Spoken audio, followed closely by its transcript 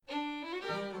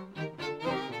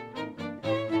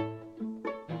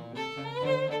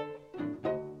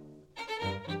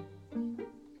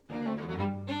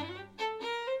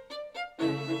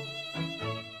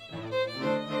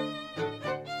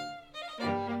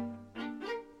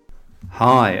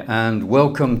Hi, and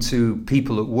welcome to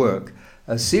People at Work,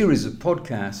 a series of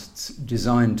podcasts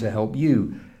designed to help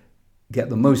you get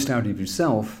the most out of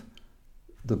yourself,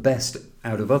 the best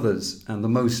out of others, and the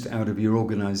most out of your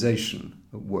organization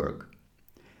at work.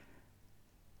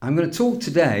 I'm going to talk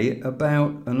today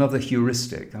about another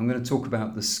heuristic. I'm going to talk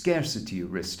about the scarcity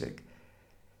heuristic.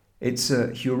 It's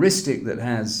a heuristic that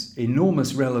has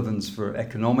enormous relevance for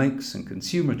economics and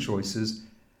consumer choices,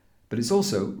 but it's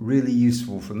also really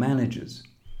useful for managers.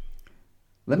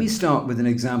 Let me start with an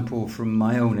example from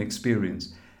my own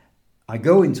experience. I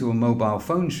go into a mobile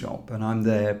phone shop and I'm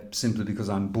there simply because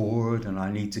I'm bored and I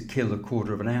need to kill a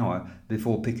quarter of an hour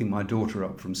before picking my daughter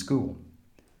up from school.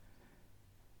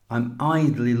 I'm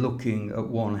idly looking at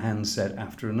one handset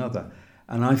after another,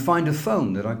 and I find a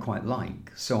phone that I quite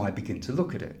like, so I begin to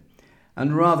look at it.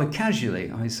 And rather casually,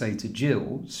 I say to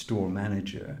Jill, store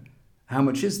manager, "How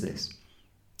much is this?"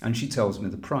 And she tells me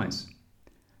the price.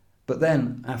 But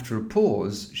then, after a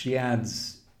pause, she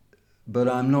adds, "But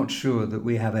I'm not sure that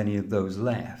we have any of those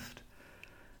left."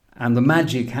 And the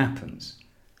magic happens.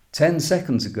 10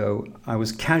 seconds ago, I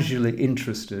was casually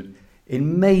interested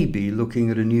in maybe looking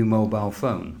at a new mobile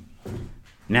phone.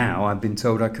 Now I've been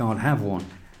told I can't have one.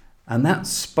 And that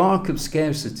spark of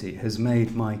scarcity has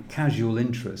made my casual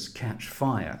interest catch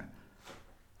fire.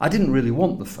 I didn't really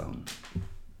want the phone.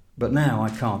 But now I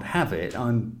can't have it,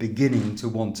 I'm beginning to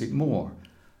want it more.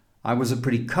 I was a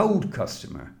pretty cold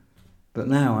customer, but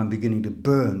now I'm beginning to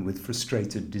burn with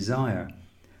frustrated desire.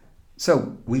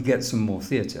 So we get some more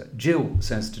theatre. Jill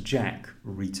says to Jack,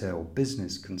 retail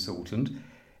business consultant,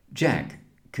 "Jack,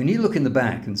 can you look in the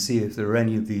back and see if there are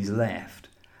any of these left?"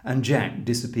 And Jack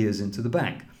disappears into the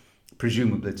back,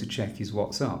 presumably to check his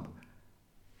WhatsApp.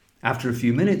 After a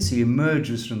few minutes, he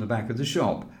emerges from the back of the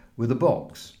shop with a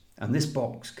box. And this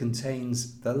box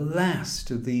contains the last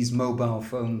of these mobile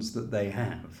phones that they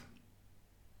have.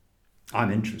 I'm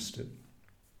interested.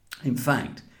 In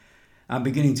fact, I'm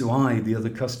beginning to eye the other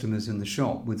customers in the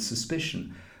shop with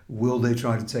suspicion. Will they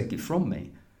try to take it from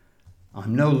me?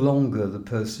 I'm no longer the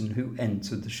person who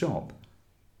entered the shop.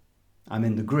 I'm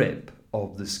in the grip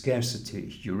of the scarcity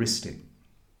heuristic.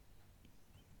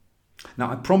 Now,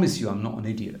 I promise you I'm not an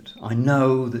idiot. I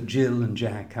know that Jill and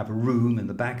Jack have a room in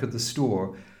the back of the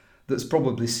store that's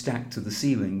probably stacked to the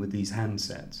ceiling with these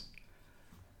handsets.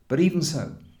 But even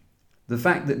so, the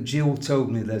fact that Jill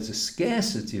told me there's a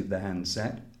scarcity of the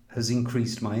handset has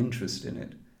increased my interest in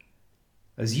it.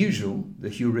 As usual, the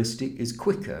heuristic is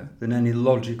quicker than any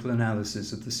logical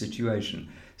analysis of the situation.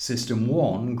 System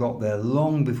 1 got there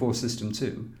long before System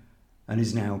 2 and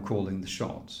is now calling the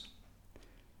shots.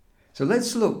 So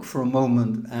let's look for a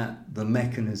moment at the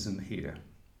mechanism here.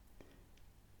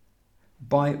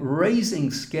 By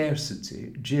raising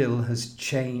scarcity, Jill has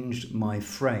changed my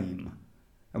frame.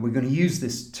 And we're going to use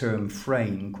this term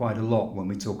frame quite a lot when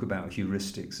we talk about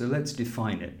heuristics. So let's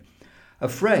define it. A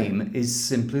frame is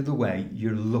simply the way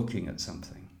you're looking at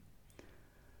something.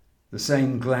 The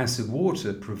same glass of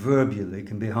water proverbially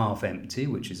can be half empty,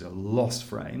 which is a loss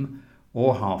frame,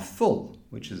 or half full,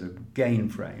 which is a gain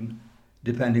frame,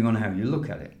 depending on how you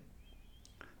look at it.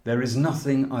 There is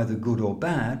nothing either good or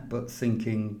bad, but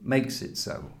thinking makes it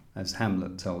so, as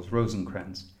Hamlet tells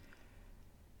Rosencrantz.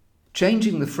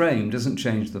 Changing the frame doesn't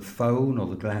change the phone or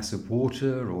the glass of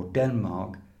water or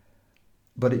Denmark,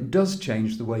 but it does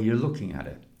change the way you're looking at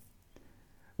it.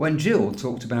 When Jill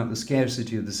talked about the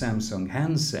scarcity of the Samsung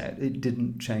handset, it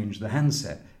didn't change the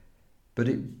handset, but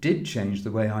it did change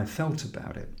the way I felt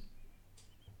about it.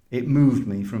 It moved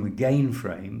me from a gain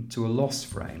frame to a loss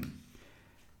frame.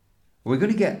 We're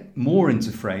going to get more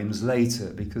into frames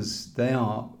later because they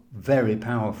are very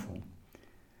powerful.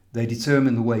 They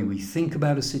determine the way we think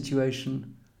about a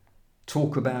situation,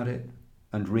 talk about it,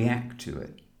 and react to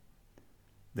it.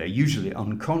 They're usually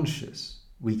unconscious.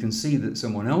 We can see that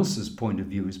someone else's point of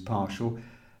view is partial,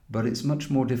 but it's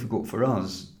much more difficult for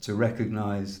us to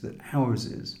recognize that ours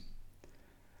is.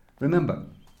 Remember,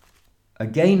 a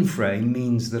gain frame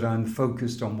means that I'm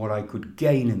focused on what I could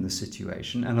gain in the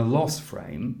situation, and a loss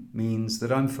frame means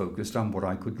that I'm focused on what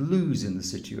I could lose in the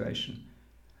situation.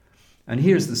 And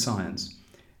here's the science.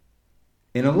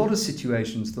 In a lot of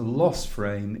situations, the loss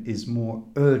frame is more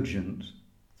urgent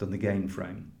than the gain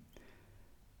frame.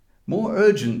 More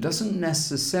urgent doesn't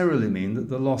necessarily mean that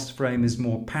the loss frame is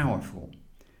more powerful,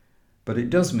 but it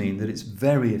does mean that it's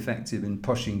very effective in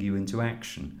pushing you into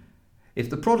action. If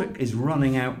the product is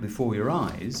running out before your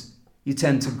eyes, you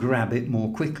tend to grab it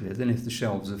more quickly than if the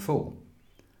shelves are full.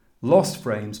 Loss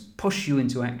frames push you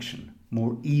into action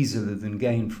more easily than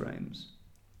gain frames.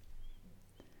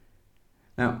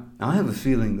 Now, I have a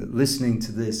feeling that listening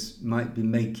to this might be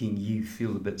making you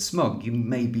feel a bit smug.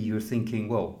 Maybe you're thinking,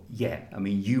 well, yeah, I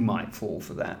mean, you might fall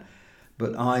for that,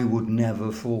 but I would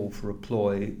never fall for a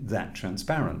ploy that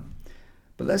transparent.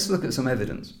 But let's look at some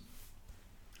evidence.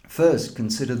 First,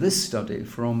 consider this study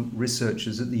from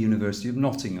researchers at the University of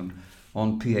Nottingham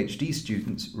on PhD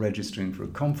students registering for a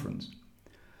conference.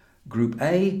 Group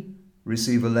A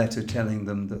receive a letter telling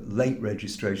them that late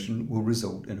registration will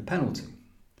result in a penalty.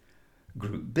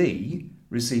 Group B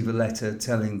receive a letter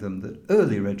telling them that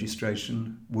early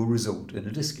registration will result in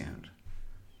a discount.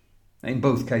 In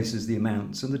both cases, the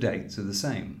amounts and the dates are the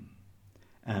same.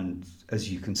 And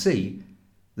as you can see,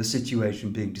 the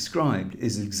situation being described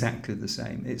is exactly the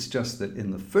same. It's just that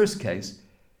in the first case,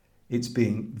 it's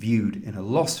being viewed in a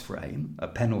loss frame, a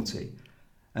penalty,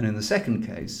 and in the second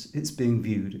case, it's being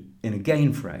viewed in a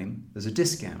gain frame as a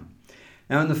discount.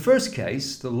 Now, in the first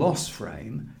case, the loss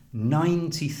frame,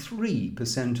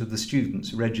 93% of the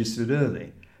students registered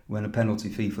early when a penalty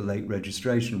fee for late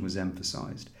registration was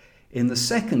emphasised. In the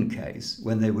second case,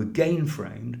 when they were gain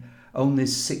framed, only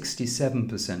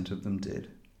 67% of them did.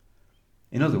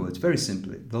 In other words, very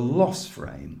simply, the loss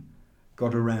frame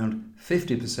got around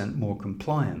 50% more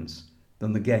compliance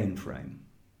than the gain frame.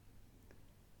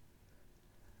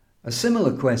 A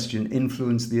similar question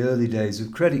influenced the early days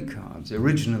of credit cards.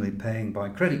 Originally paying by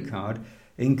credit card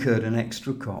incurred an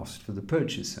extra cost for the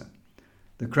purchaser.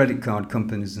 The credit card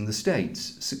companies in the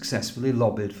States successfully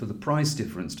lobbied for the price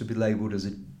difference to be labelled as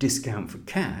a discount for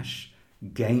cash,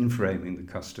 gain framing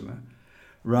the customer,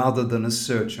 rather than a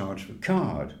surcharge for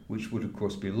card, which would of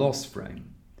course be a loss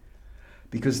frame,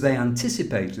 because they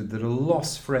anticipated that a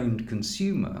loss-framed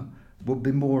consumer would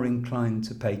be more inclined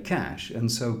to pay cash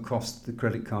and so cost the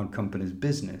credit card company's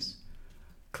business.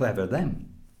 Clever them.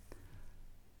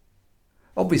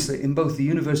 Obviously, in both the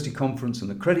university conference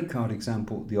and the credit card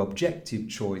example, the objective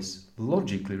choice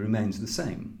logically remains the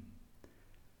same.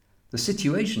 The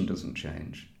situation doesn't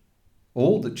change.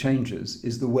 All that changes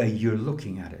is the way you're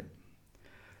looking at it.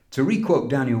 To requote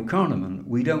Daniel Kahneman,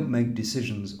 we don't make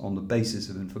decisions on the basis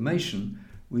of information,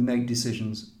 we make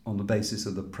decisions on the basis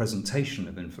of the presentation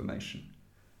of information.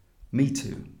 Me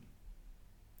too.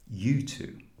 You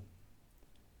too.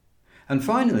 And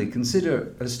finally,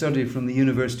 consider a study from the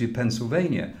University of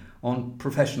Pennsylvania on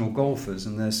professional golfers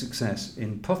and their success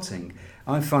in putting.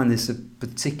 I find this a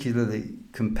particularly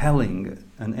compelling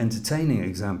and entertaining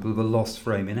example of a loss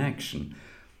frame in action.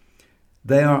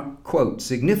 They are, quote,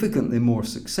 significantly more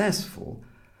successful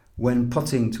when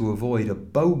putting to avoid a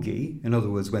bogey, in other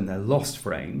words, when they're loss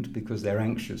framed because they're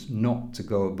anxious not to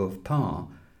go above par,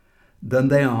 than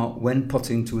they are when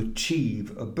putting to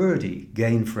achieve a birdie,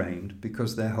 gain framed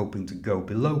because they're hoping to go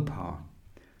below par.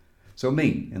 So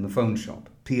me in the phone shop,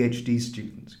 PhD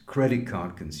students, credit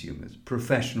card consumers,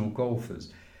 professional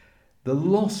golfers, the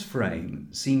loss frame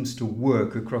seems to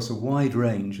work across a wide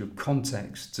range of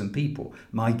contexts and people.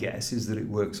 My guess is that it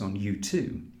works on you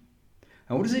too.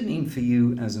 Now, what does it mean for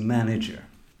you as a manager,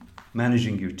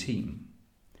 managing your team?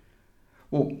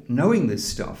 Well, knowing this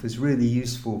stuff is really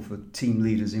useful for team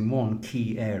leaders in one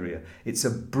key area. It's a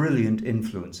brilliant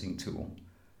influencing tool,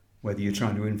 whether you're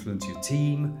trying to influence your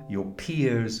team, your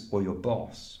peers, or your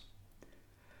boss.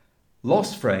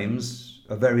 Loss frames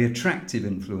are very attractive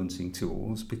influencing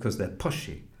tools because they're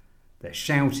pushy, they're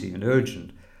shouty and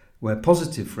urgent, where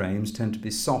positive frames tend to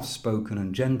be soft-spoken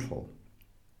and gentle.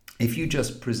 If you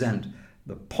just present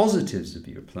the positives of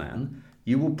your plan,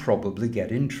 you will probably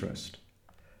get interest,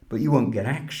 but you won't get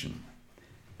action.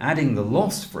 Adding the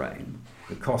loss frame,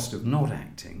 the cost of not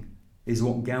acting, is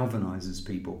what galvanizes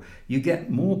people. You get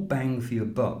more bang for your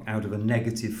buck out of a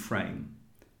negative frame.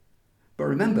 But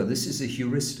remember, this is a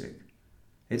heuristic.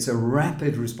 It's a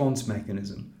rapid response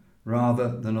mechanism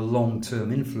rather than a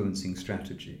long-term influencing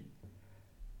strategy.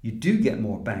 You do get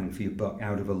more bang for your buck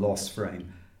out of a loss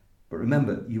frame, but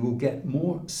remember, you will get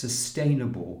more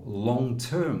sustainable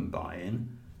long-term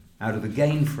buy-in out of a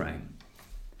gain frame.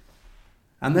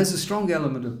 And there's a strong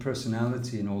element of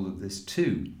personality in all of this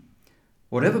too.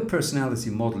 Whatever personality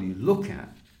model you look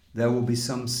at, there will be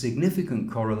some significant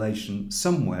correlation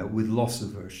somewhere with loss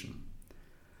aversion.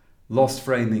 Loss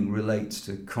framing relates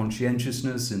to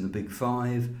conscientiousness in the Big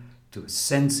Five, to a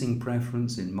sensing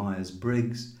preference in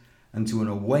Myers-Briggs, and to an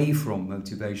away-from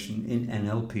motivation in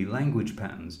NLP language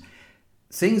patterns.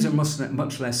 Things are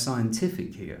much less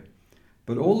scientific here,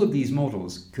 but all of these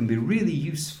models can be really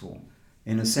useful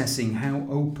in assessing how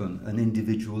open an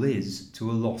individual is to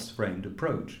a loss-framed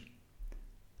approach.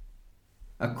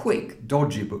 A quick,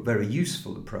 dodgy, but very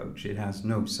useful approach, it has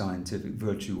no scientific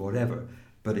virtue whatever,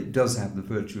 but it does have the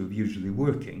virtue of usually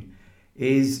working,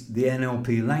 is the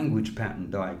NLP language pattern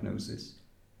diagnosis.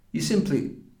 You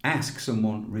simply ask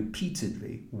someone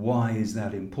repeatedly, why is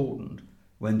that important,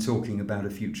 when talking about a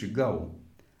future goal?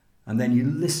 And then you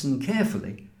listen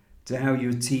carefully to how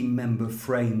your team member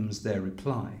frames their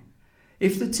reply.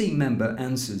 If the team member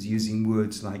answers using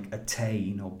words like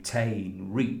attain, obtain,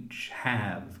 reach,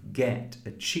 have, get,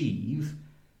 achieve,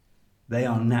 they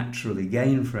are naturally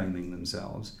gain framing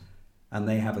themselves, and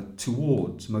they have a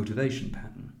towards motivation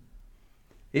pattern.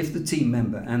 If the team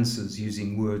member answers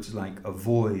using words like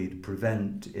avoid,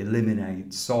 prevent,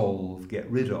 eliminate, solve, get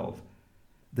rid of,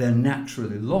 they're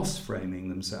naturally loss framing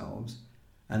themselves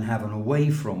and have an away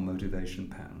from motivation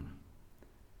pattern.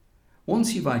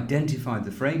 Once you've identified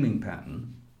the framing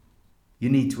pattern, you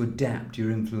need to adapt your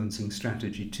influencing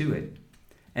strategy to it.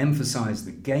 Emphasize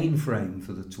the gain frame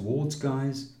for the towards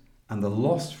guys and the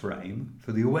loss frame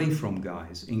for the away from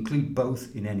guys. Include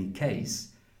both in any case,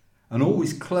 and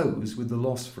always close with the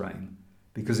loss frame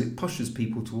because it pushes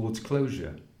people towards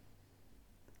closure.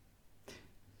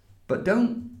 But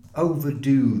don't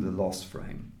overdo the loss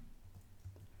frame.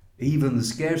 Even the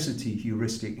scarcity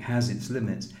heuristic has its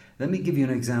limits. Let me give you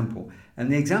an example.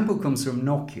 And the example comes from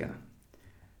Nokia.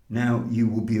 Now, you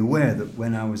will be aware that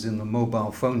when I was in the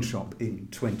mobile phone shop in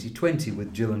 2020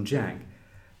 with Jill and Jack,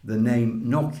 the name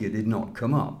Nokia did not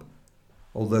come up,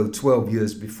 although 12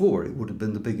 years before it would have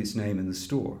been the biggest name in the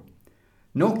store.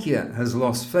 Nokia has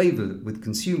lost favour with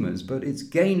consumers, but it's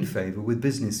gained favour with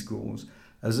business schools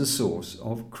as a source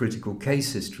of critical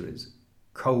case histories,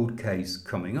 cold case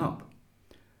coming up.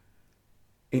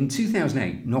 In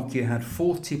 2008, Nokia had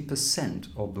 40%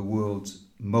 of the world's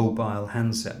mobile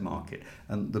handset market,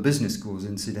 and the business schools,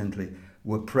 incidentally,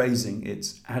 were praising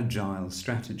its agile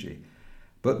strategy.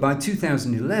 But by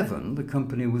 2011, the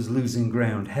company was losing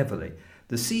ground heavily.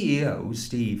 The CEO,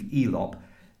 Steve Elop,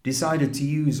 decided to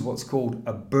use what's called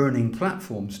a burning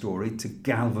platform story to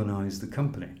galvanize the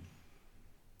company.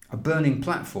 A burning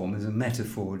platform is a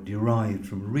metaphor derived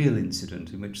from a real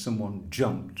incident in which someone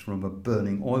jumped from a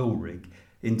burning oil rig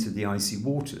into the icy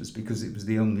waters because it was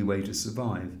the only way to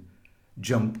survive.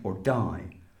 Jump or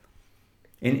die.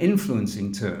 In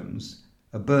influencing terms,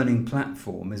 a burning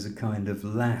platform is a kind of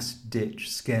last-ditch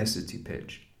scarcity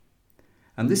pitch.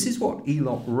 And this is what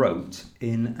Elop wrote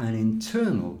in an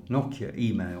internal Nokia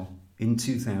email in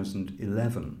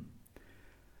 2011.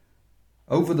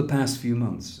 Over the past few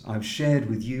months, I've shared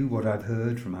with you what I've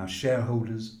heard from our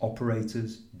shareholders,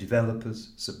 operators,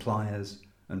 developers, suppliers,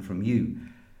 and from you.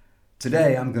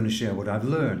 Today, I'm going to share what I've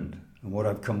learned and what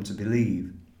I've come to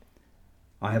believe.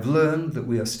 I have learned that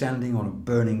we are standing on a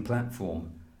burning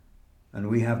platform, and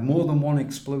we have more than one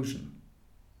explosion.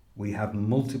 We have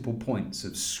multiple points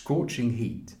of scorching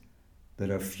heat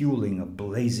that are fueling a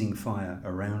blazing fire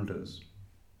around us.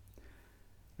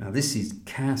 Now, this is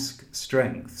cask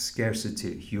strength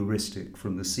scarcity heuristic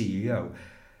from the CEO.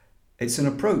 It's an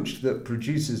approach that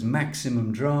produces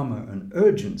maximum drama and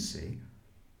urgency,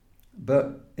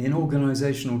 but in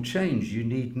organizational change, you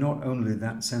need not only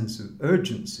that sense of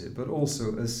urgency, but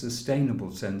also a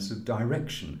sustainable sense of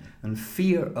direction, and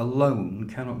fear alone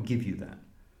cannot give you that.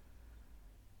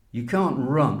 You can't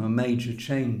run a major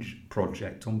change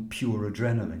project on pure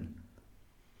adrenaline.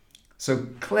 So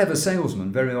clever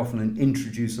salesmen very often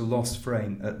introduce a loss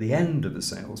frame at the end of the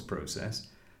sales process.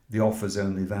 The offer's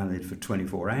only valid for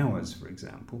 24 hours, for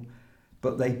example,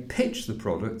 but they pitch the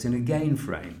product in a gain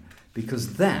frame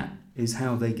because that is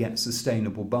how they get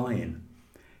sustainable buy-in.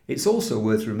 It's also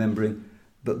worth remembering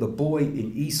that the boy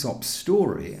in Aesop's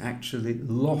story actually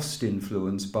lost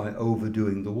influence by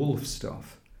overdoing the wolf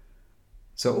stuff.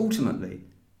 So ultimately,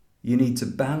 you need to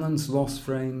balance loss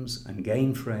frames and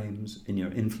gain frames in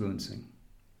your influencing.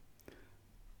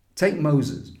 Take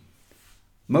Moses.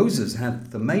 Moses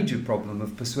had the major problem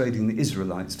of persuading the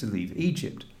Israelites to leave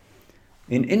Egypt.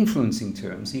 In influencing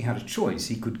terms, he had a choice.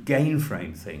 He could gain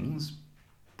frame things,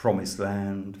 promised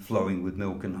land, flowing with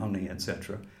milk and honey,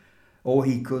 etc. Or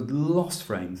he could loss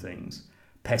frame things,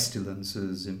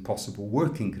 pestilences, impossible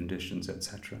working conditions,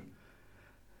 etc.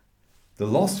 The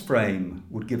loss frame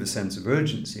would give a sense of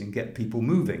urgency and get people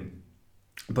moving,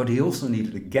 but he also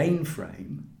needed a gain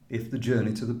frame if the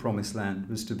journey to the promised land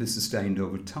was to be sustained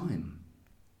over time.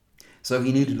 So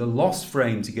he needed a loss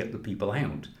frame to get the people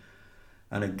out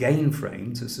and a gain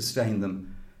frame to sustain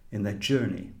them in their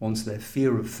journey once their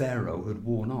fear of Pharaoh had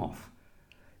worn off.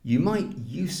 You might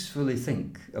usefully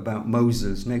think about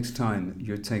Moses next time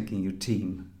you're taking your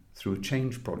team through a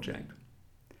change project.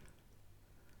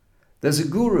 There's a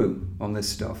guru on this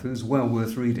stuff who's well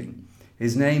worth reading.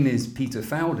 His name is Peter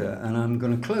Fowler, and I'm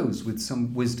going to close with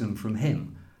some wisdom from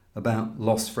him about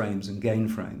loss frames and gain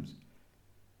frames.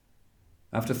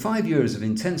 After 5 years of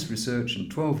intense research and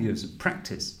 12 years of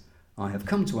practice, I have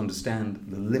come to understand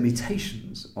the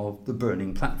limitations of the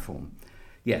burning platform.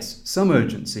 Yes, some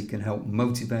urgency can help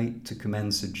motivate to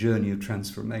commence a journey of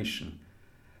transformation,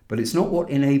 but it's not what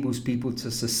enables people to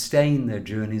sustain their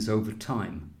journeys over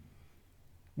time.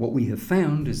 What we have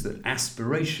found is that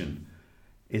aspiration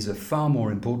is a far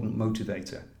more important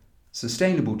motivator.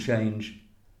 Sustainable change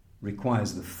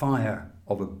requires the fire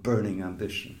of a burning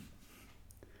ambition.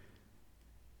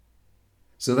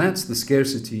 So that's the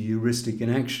scarcity heuristic in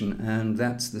action, and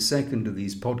that's the second of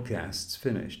these podcasts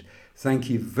finished. Thank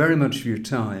you very much for your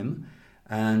time,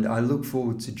 and I look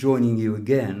forward to joining you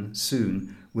again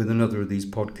soon with another of these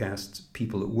podcasts,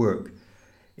 People at Work.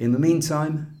 In the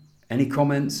meantime, any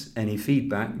comments, any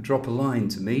feedback, drop a line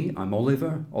to me. I'm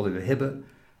Oliver Hibbert.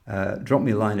 Drop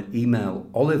me a line at email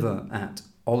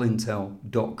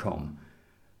oliver@olintel.com.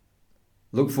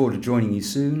 Look forward to joining you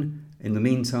soon. In the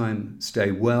meantime,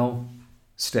 stay well,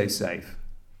 stay safe.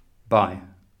 Bye.